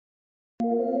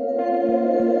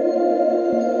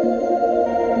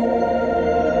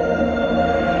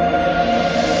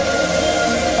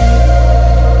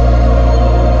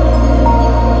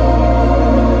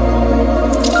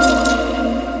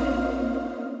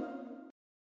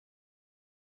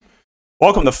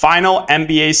Welcome to the final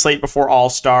NBA slate before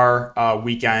All-Star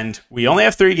weekend. We only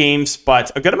have 3 games,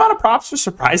 but a good amount of props were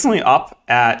surprisingly up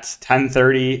at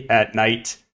 10:30 at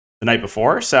night the night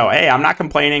before. So, hey, I'm not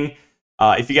complaining.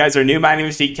 If you guys are new, my name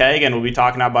is DK. Again, we'll be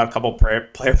talking about a couple player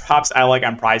props I like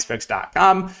on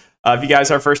Prizepicks.com. If you guys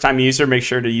are a first-time user, make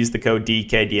sure to use the code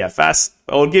DKDFS.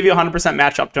 It'll give you a 100%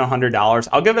 match up to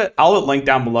 $100. I'll link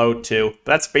down below too.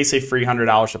 But that's basically free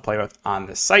 $100 to play with on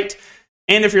this site.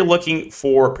 And if you're looking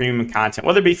for premium content,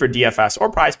 whether it be for DFS or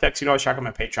Prize Picks, you can always check out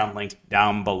my Patreon link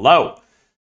down below.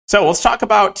 So let's talk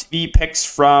about the picks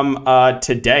from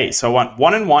today. So I went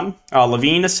 1-1.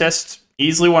 Levine assist,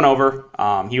 easily went over.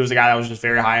 He was a guy that was just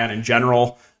very high on in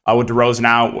general. With DeRozan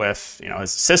out, with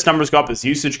his assist numbers go up, his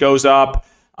usage goes up.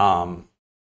 That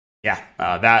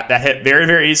hit very,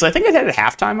 very easily. I think it hit at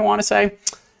halftime, I want to say.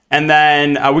 And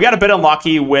then we got a bit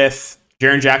unlucky with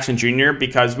Jaren Jackson Jr.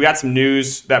 because we got some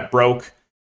news that broke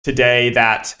today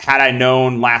that had I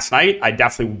known last night, I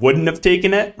definitely wouldn't have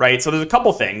taken it, right? So there's a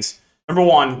couple things. Number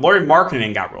one, Lauri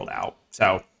Markkanen got ruled out.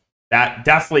 So that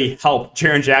definitely helped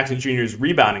Jaren Jackson Jr.'s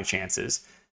rebounding chances.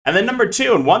 And then number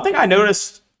two, and one thing I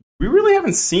noticed, we really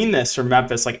haven't seen this from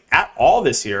Memphis at all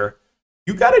this year.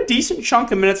 You got a decent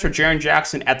chunk of minutes for Jaren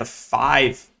Jackson at the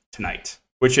 5 tonight,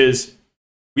 which is,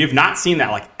 we have not seen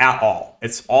that at all.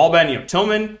 It's all been,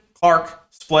 Tillman, Clark,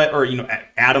 split, or,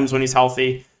 Adams when he's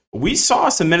healthy. We saw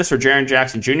some minutes for Jaren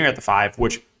Jackson Jr. at the 5,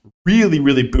 which really,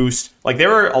 really boost.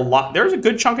 There was a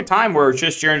good chunk of time where it's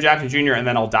just Jaren Jackson Jr. and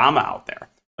then Aldama out there.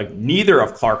 Neither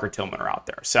of Clark or Tillman are out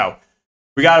there. So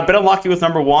we got a bit unlucky with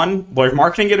number one, Lauri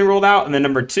Markkanen getting ruled out, and then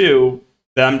number two,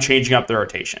 them changing up the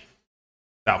rotation.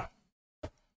 So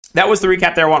that was the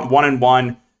recap there. Went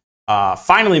 1-1.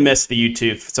 Finally missed the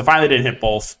YouTube, so finally didn't hit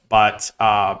both. But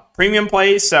premium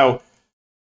plays, so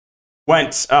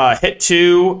went hit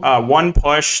 2, 1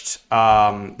 pushed, the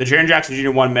Jaren Jackson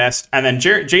Jr. 1 missed, and then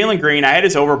Jalen Green, I had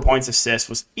his over points assist,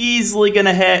 was easily going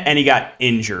to hit, and he got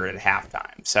injured at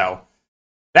halftime. So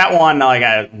that one,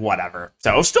 whatever.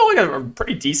 So it was still a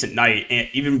pretty decent night,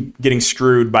 even getting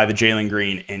screwed by the Jalen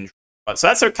Green injury. So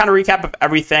that's a kind of recap of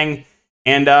everything.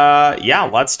 And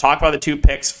let's talk about the 2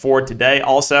 picks for today.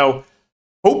 Also,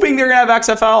 hoping they're going to have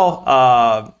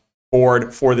XFL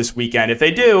board for this weekend. If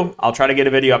they do, I'll try to get a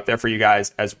video up there for you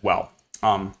guys as well.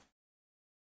 So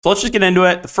let's just get into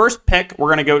it. The first pick we're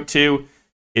going to go to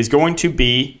is going to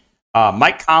be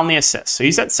Mike Conley assists. So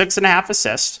he's at 6.5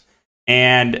 assists.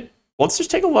 And let's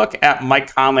just take a look at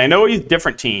Mike Conley. I know he's a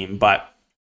different team, but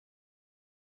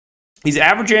he's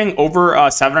averaging over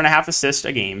 7.5 assists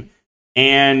a game.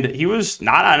 And he was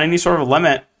not on any sort of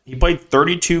limit. He played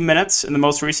 32 minutes in the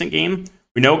most recent game.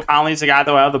 We know Conley's a guy that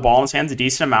will have the ball in his hands a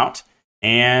decent amount.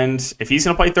 And if he's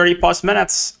going to play 30-plus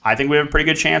minutes, I think we have a pretty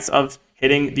good chance of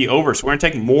hitting the over. So we're going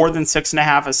to take more than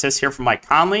 6.5 assists here from Mike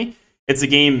Conley. It's a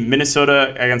game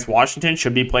Minnesota against Washington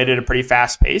should be played at a pretty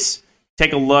fast pace.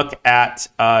 Take a look at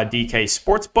DK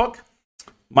Sportsbook.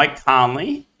 Mike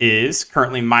Conley is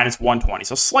currently minus 120.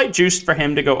 So slight juice for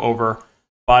him to go over.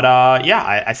 But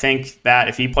I think that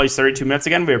if he plays 32 minutes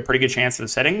again, we have a pretty good chance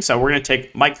of hitting. So we're going to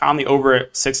take Mike Conley over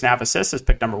at 6.5 assists as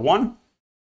pick number 1.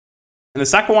 And the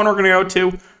second one we're going to go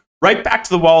to, right back to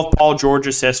the well of Paul George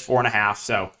assists, 4.5.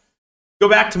 So go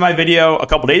back to my video a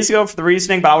couple days ago for the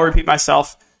reasoning, but I'll repeat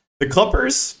myself. The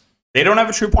Clippers, they don't have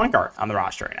a true point guard on the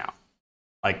roster right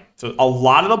now. So a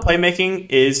lot of the playmaking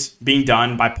is being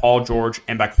done by Paul George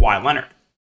and by Kawhi Leonard.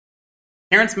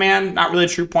 Terrence Mann, not really a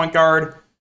true point guard.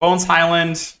 Bones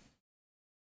Highland.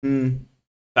 So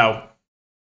a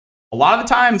lot of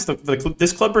the times,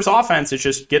 this Clippers offense is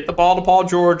just get the ball to Paul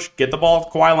George, get the ball to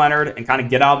Kawhi Leonard, and kind of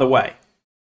get out of the way.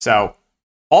 So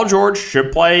Paul George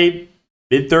should play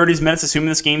mid-30s minutes, assuming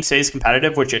this game stays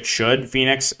competitive, which it should,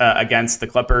 Phoenix against the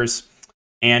Clippers.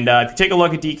 And if you take a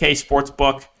look at DK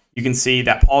Sportsbook, you can see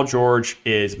that Paul George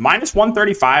is minus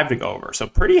 135 to go over. So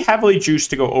pretty heavily juiced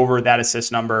to go over that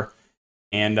assist number.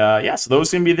 And so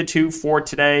those are going to be the 2 for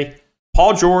today.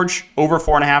 Paul George over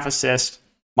 4.5 assists.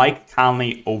 Mike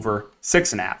Conley over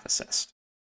 6.5 assists.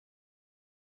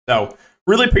 So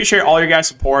really appreciate all your guys'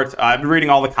 support. I've been reading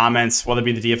all the comments, whether it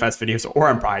be the DFS videos or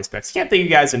on Prize Picks. Can't thank you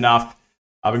guys enough.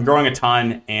 I've been growing a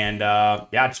ton. And I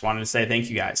just wanted to say thank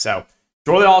you guys. So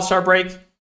enjoy the All-Star break.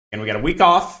 And we got a week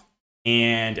off.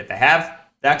 And if they have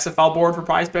the XFL board for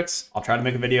Prize Picks, I'll try to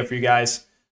make a video for you guys.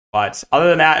 But other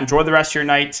than that, enjoy the rest of your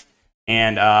night.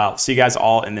 And I'll see you guys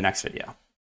all in the next video.